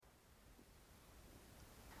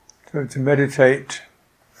So to meditate,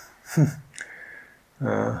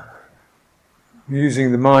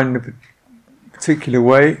 using the mind in a particular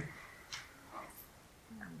way,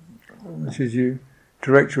 which is you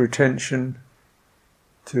direct your attention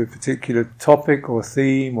to a particular topic or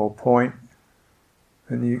theme or point,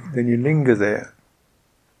 and then you linger there,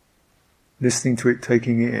 listening to it,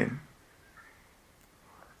 taking it in.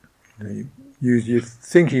 You use your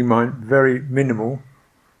thinking mind, very minimal,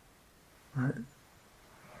 right?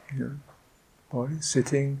 Body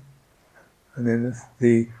sitting, and then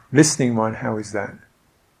the listening mind. How is that?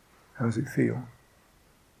 How does it feel?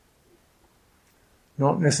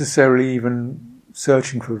 Not necessarily even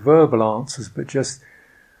searching for verbal answers, but just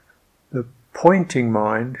the pointing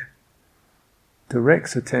mind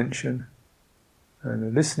directs attention, and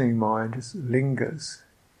the listening mind just lingers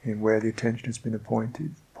in where the attention has been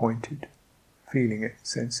pointed, feeling it,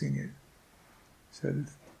 sensing it. So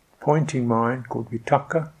the pointing mind called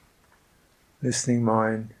vitakka, listening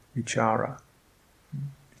mind vichara.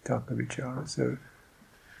 Vitakka, vichara. So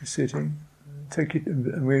you're sitting, take it,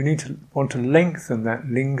 and we want to lengthen that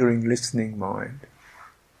lingering listening mind.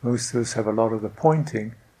 Most of us have a lot of the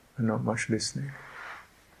pointing and not much listening.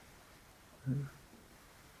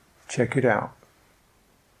 Check it out.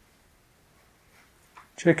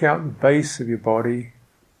 Check out the base of your body.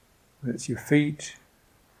 It's your feet,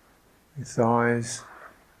 your thighs,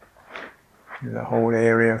 the whole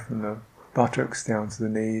area from the buttocks down to the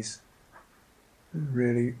knees,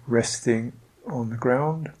 really resting on the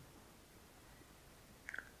ground.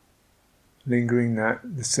 Lingering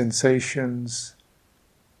the sensations,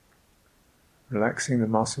 relaxing the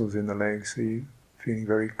muscles in the legs so you're feeling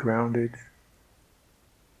very grounded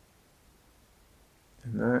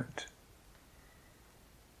in that.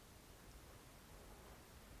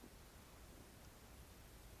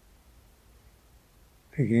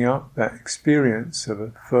 Picking up that experience of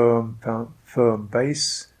a firm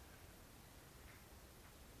base.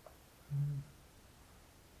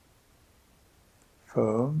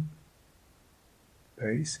 Firm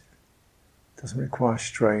base. Doesn't require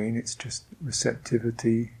strain, it's just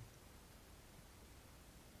receptivity.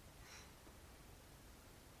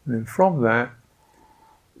 And then from that,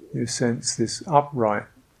 you sense this upright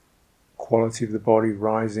quality of the body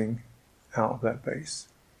rising out of that base.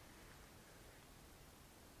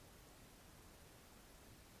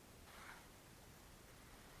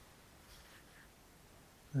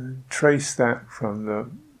 And trace that from the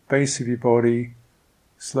base of your body,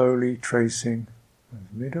 slowly tracing the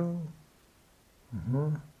middle.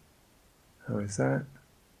 How is that?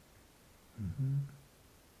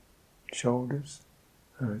 Shoulders.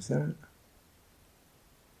 How is that?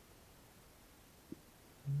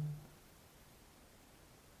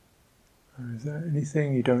 How is that?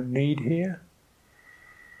 Anything you don't need here?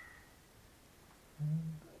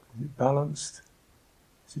 Is it balanced?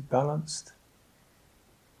 Is it balanced?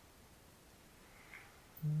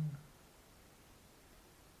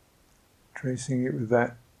 Tracing it with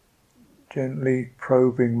that gently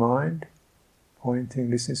probing mind,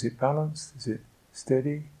 pointing, listening, is it balanced? Is it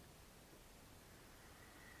steady?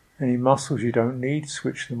 Any muscles you don't need,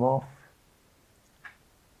 switch them off.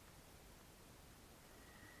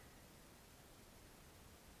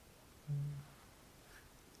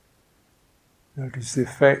 Notice the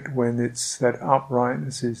effect when that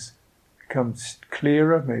uprightness becomes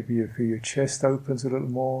clearer. Maybe you feel your chest opens a little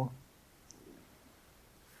more.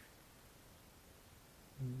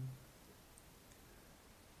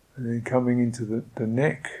 And then coming into the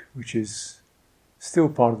neck, which is still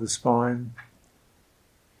part of the spine,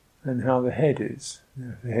 and how the head is.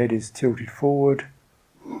 If the head is tilted forward,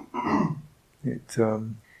 it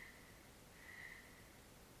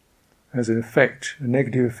has an effect, a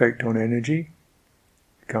negative effect on energy,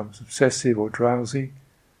 becomes obsessive or drowsy.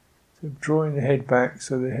 So drawing the head back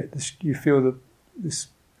so you feel this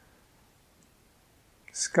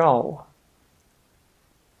skull,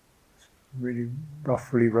 really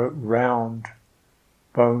roughly round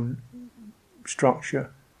bone structure,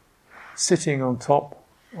 sitting on top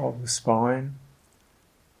of the spine,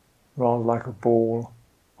 rather like a ball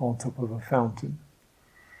on top of a fountain.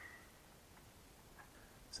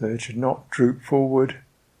 So it should not droop forward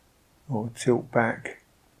or tilt back,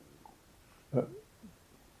 but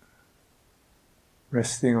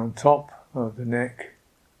resting on top of the neck,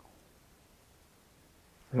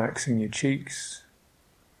 relaxing your cheeks,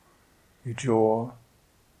 your jaw,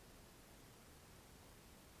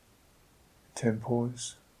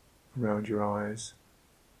 temples, around your eyes.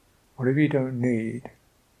 Whatever you don't need,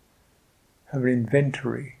 have an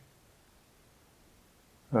inventory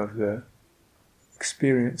of the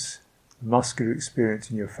experience, the muscular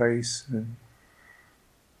experience in your face and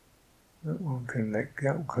That one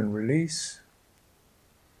can release.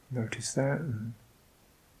 Notice that, and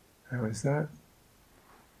how is that?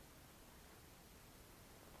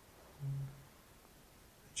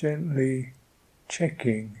 Gently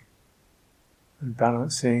checking and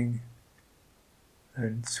balancing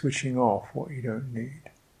and switching off what you don't need.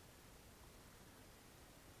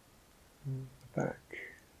 Back.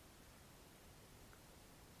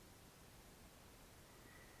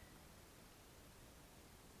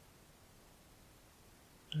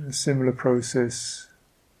 And a similar process,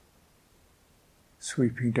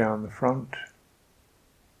 sweeping down the front,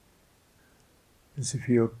 as if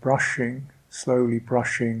you're slowly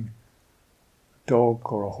brushing a dog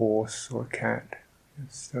or a horse or a cat,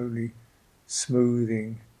 slowly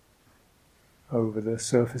smoothing over the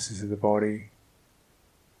surfaces of the body,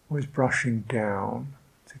 always brushing down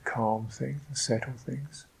to calm things and settle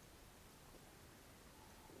things.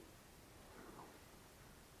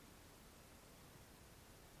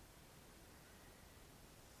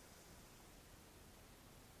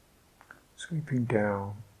 Sweeping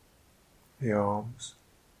down the arms,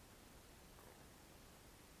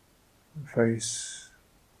 the face,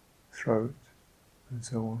 throat, and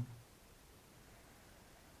so on.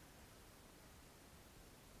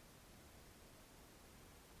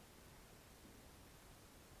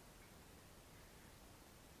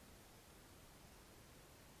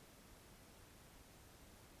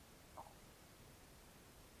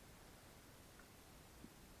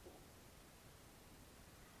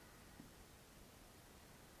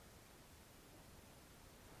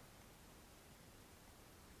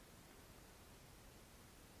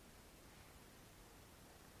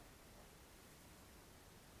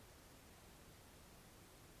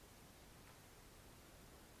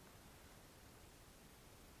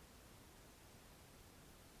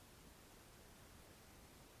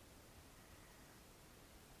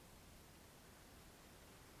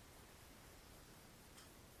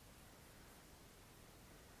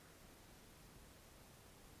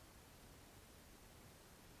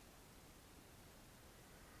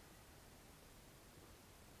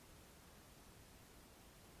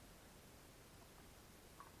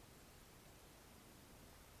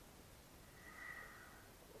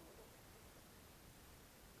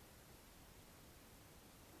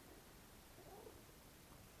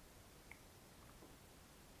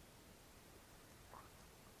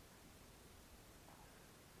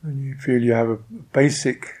 And you feel you have a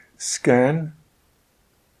basic scan.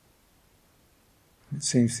 It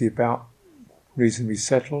seems to be about reasonably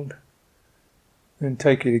settled. Then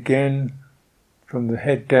take it again from the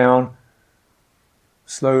head down,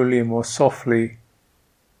 slowly and more softly.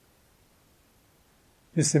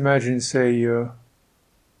 Just imagine, say, you're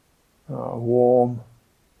warm,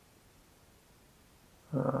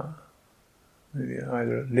 maybe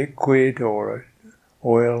either a liquid or an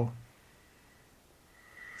oil,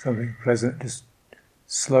 something pleasant, just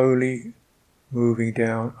slowly moving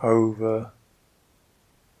down over the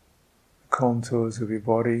contours of your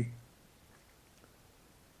body,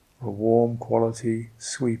 a warm quality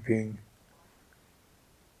sweeping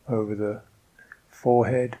over the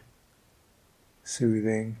forehead,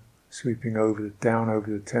 soothing, sweeping down over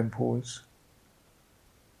the temples.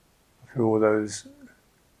 Feel all those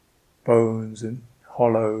bones and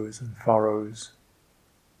hollows and furrows.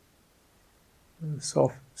 And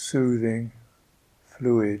soft, soothing,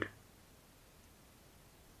 fluid.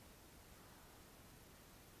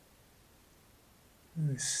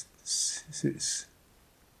 It's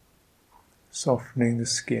softening the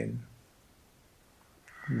skin,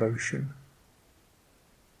 lotion.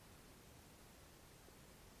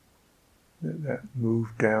 Let that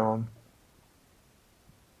move down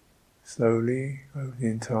slowly over the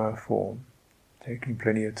entire form, taking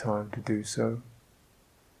plenty of time to do so.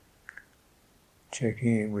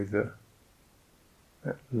 Checking in with that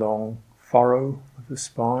long furrow of the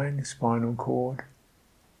spine, spinal cord.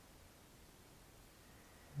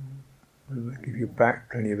 Give your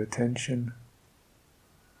back plenty of attention.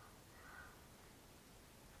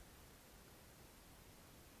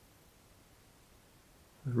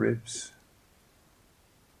 The ribs,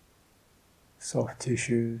 soft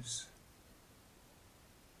tissues.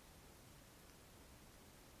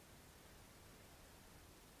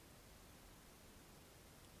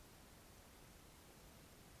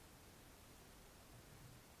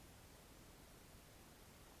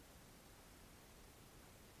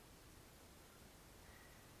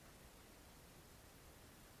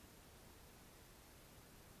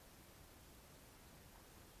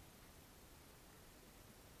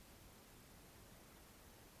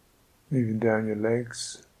 Moving down your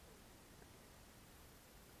legs,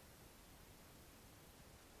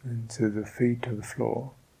 into the feet of the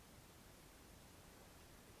floor.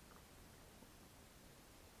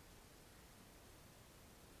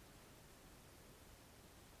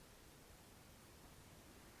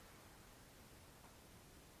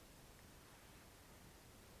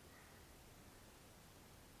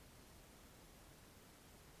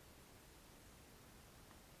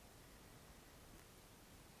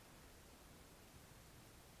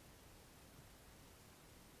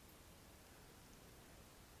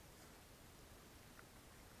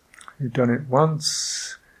 You've done it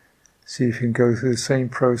once, see if you can go through the same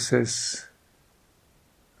process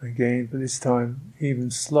again, but this time even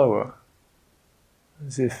slower.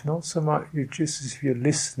 As if not so much, just as if you're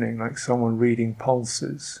listening, like someone reading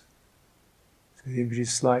pulses. So the image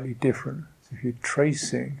is slightly different. So if you're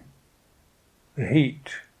tracing the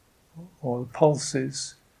heat or the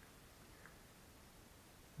pulses,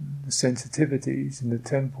 the sensitivities in the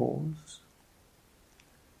temples,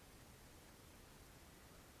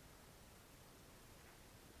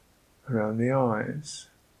 around the eyes.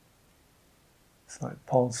 It's like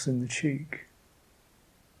pulse in the cheek.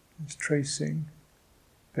 It's tracing,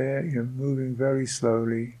 moving very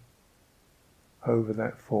slowly over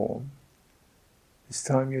that form. This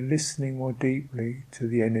time you're listening more deeply to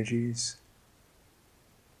the energies,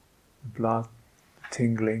 the blood, the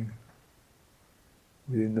tingling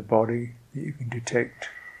within the body that you can detect.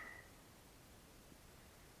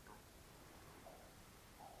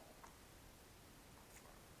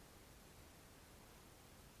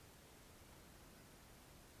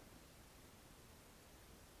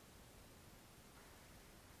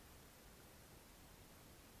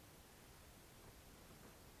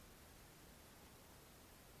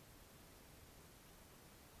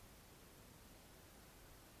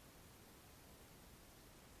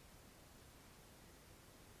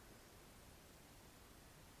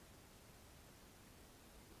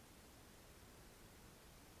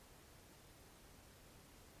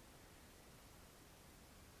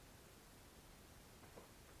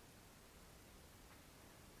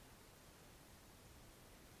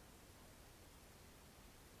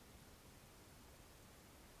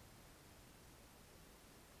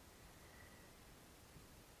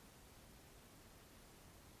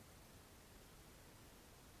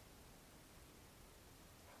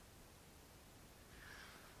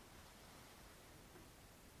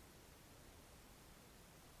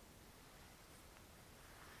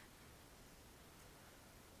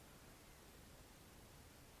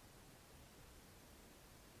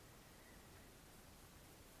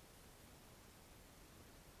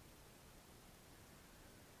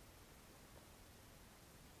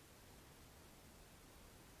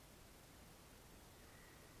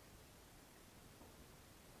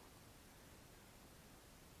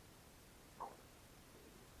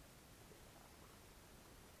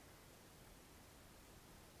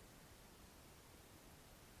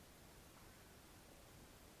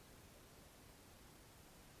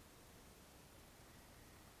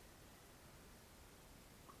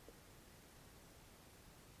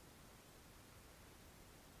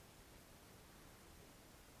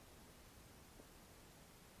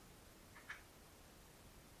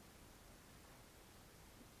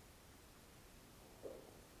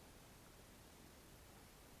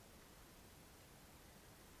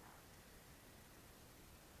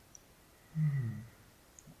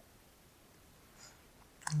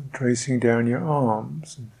 Tracing down your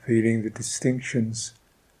arms and feeling the distinctions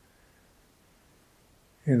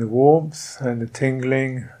in the warmth and the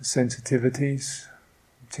tingling, sensitivities,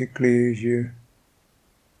 particularly as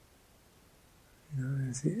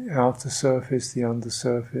there's the outer surface, the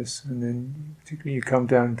undersurface, and then particularly you come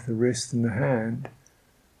down to the wrist and the hand,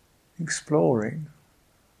 exploring.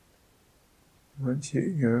 Once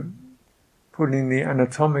putting the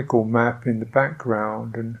anatomical map in the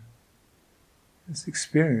background and just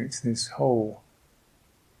experience this whole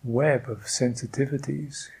web of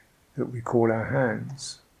sensitivities that we call our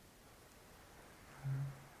hands.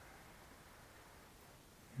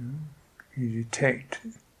 You detect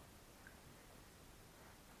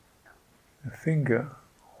the finger,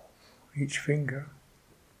 each finger,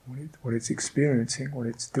 what it's experiencing, what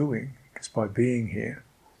it's doing, just by being here.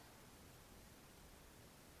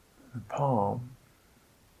 The palm,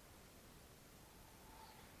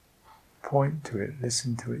 point to it,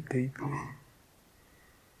 listen to it deeply.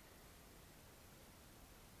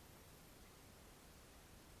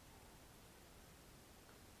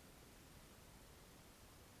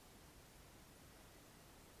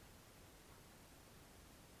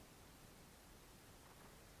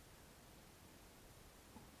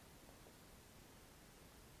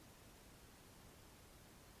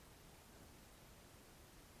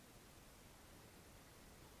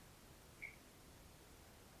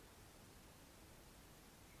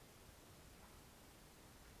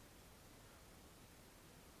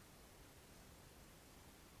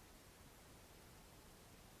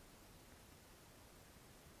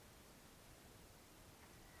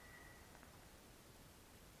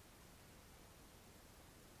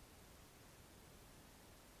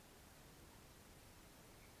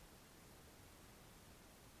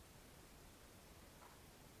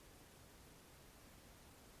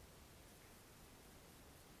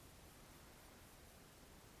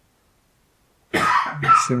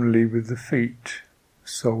 Similarly with the feet,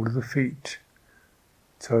 sole of the feet,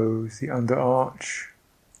 toes, the under arch,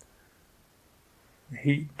 the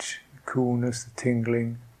heat, the coolness, the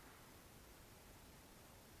tingling.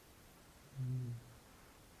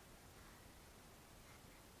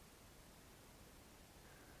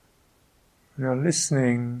 Now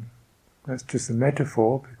listening, that's just a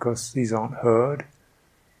metaphor because these aren't heard,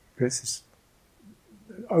 but it's this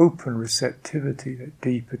open receptivity, that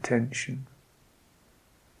deep attention.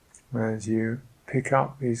 As you pick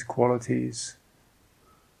up these qualities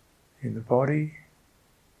in the body,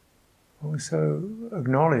 also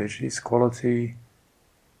acknowledge this quality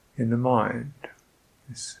in the mind,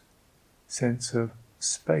 this sense of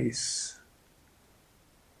space,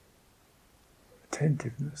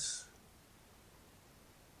 attentiveness,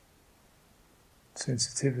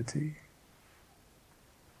 sensitivity,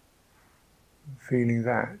 feeling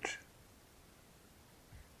that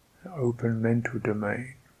open mental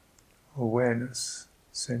domain, awareness,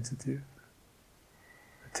 sensitive,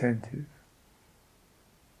 attentive,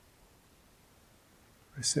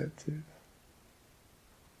 receptive.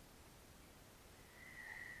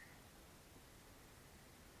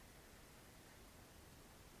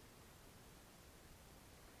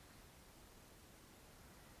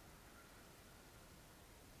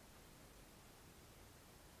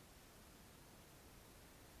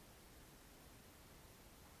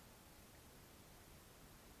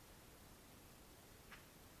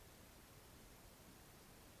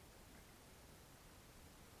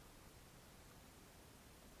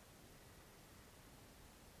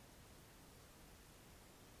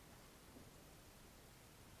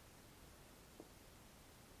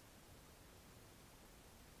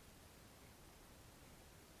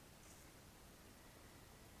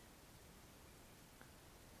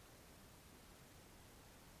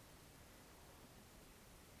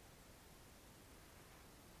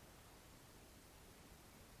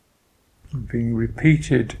 Being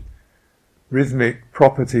repeated rhythmic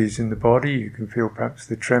properties in the body, you can feel perhaps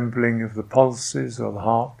the trembling of the pulses or the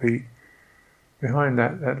heartbeat. Behind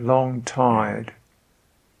that long tide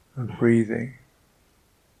of breathing,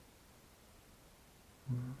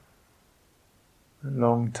 the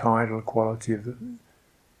long tidal quality of the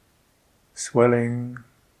swelling,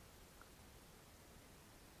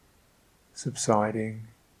 subsiding,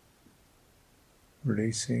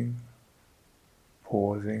 releasing,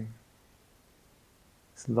 pausing.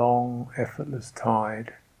 This long, effortless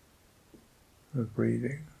tide of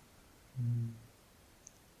breathing.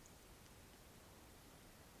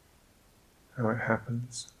 How it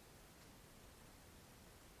happens.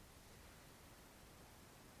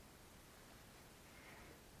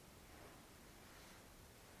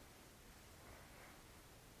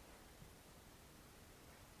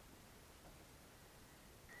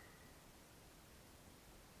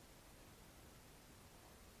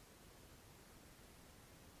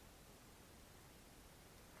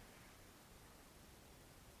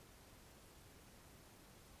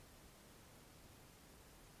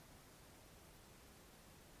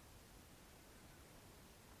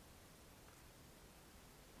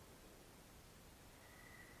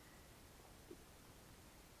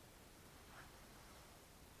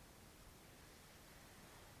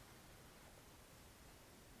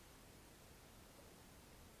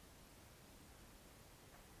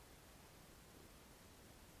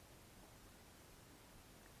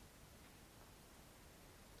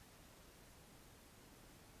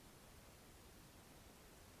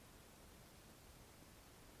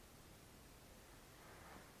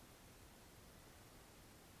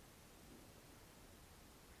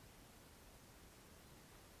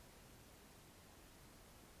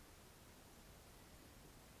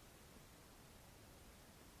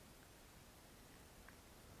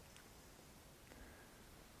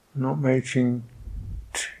 Not making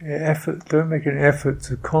effort, don't make an effort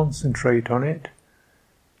to concentrate on it.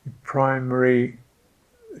 The primary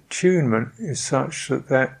attunement is such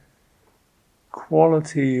that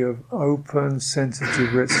quality of open,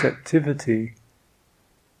 sensitive receptivity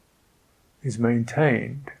is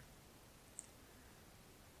maintained.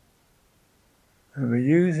 And we're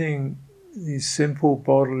using these simple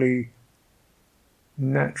bodily,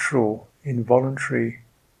 natural, involuntary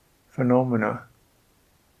phenomena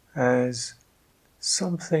as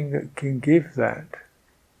something that can give that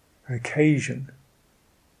occasion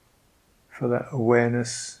for that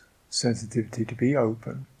awareness, sensitivity to be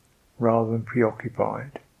open rather than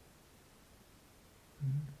preoccupied.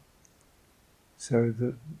 So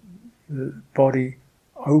that the body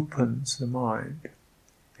opens the mind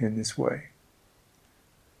in this way.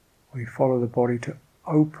 We follow the body to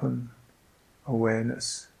open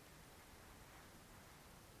awareness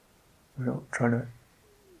We're not trying to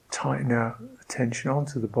tighten our attention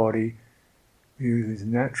onto the body. We use this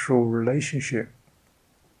natural relationship,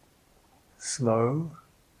 slow,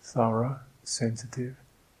 thorough, sensitive,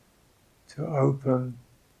 to open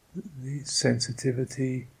the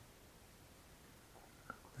sensitivity,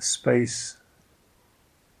 the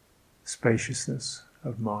spaciousness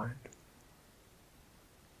of mind.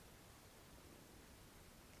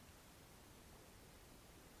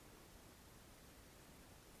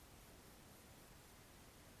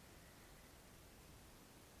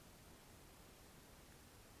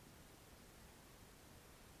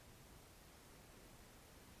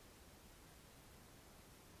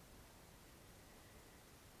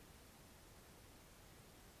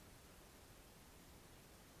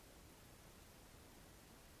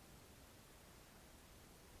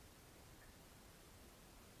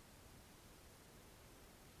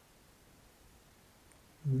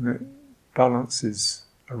 Balance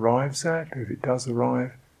arrives at, if it does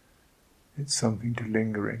arrive, it's something to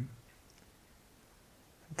linger in.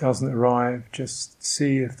 If it doesn't arrive, just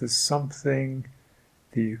see if there's something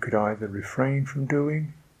that you could either refrain from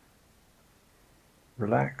doing,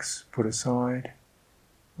 relax, put aside,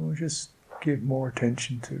 or just give more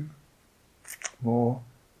attention to, more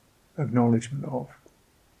acknowledgement of.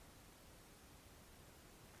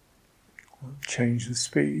 Or change the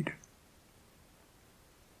speed.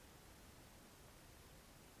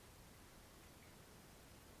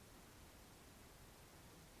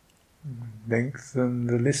 Lengthen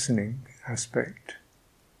the listening aspect,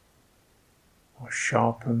 or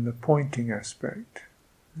sharpen the pointing aspect.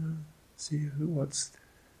 See what's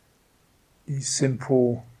these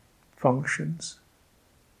simple functions.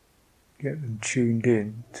 Get them tuned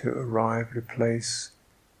in to arrive at a place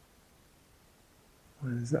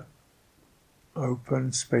where there's that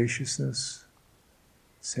open spaciousness,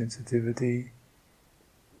 sensitivity,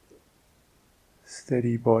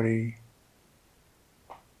 steady body.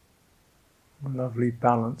 Lovely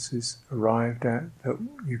balance is arrived at that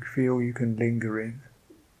you feel you can linger in.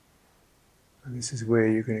 And this is where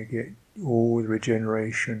you're going to get all the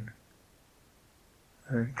regeneration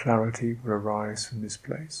and clarity will arise from this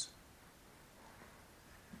place.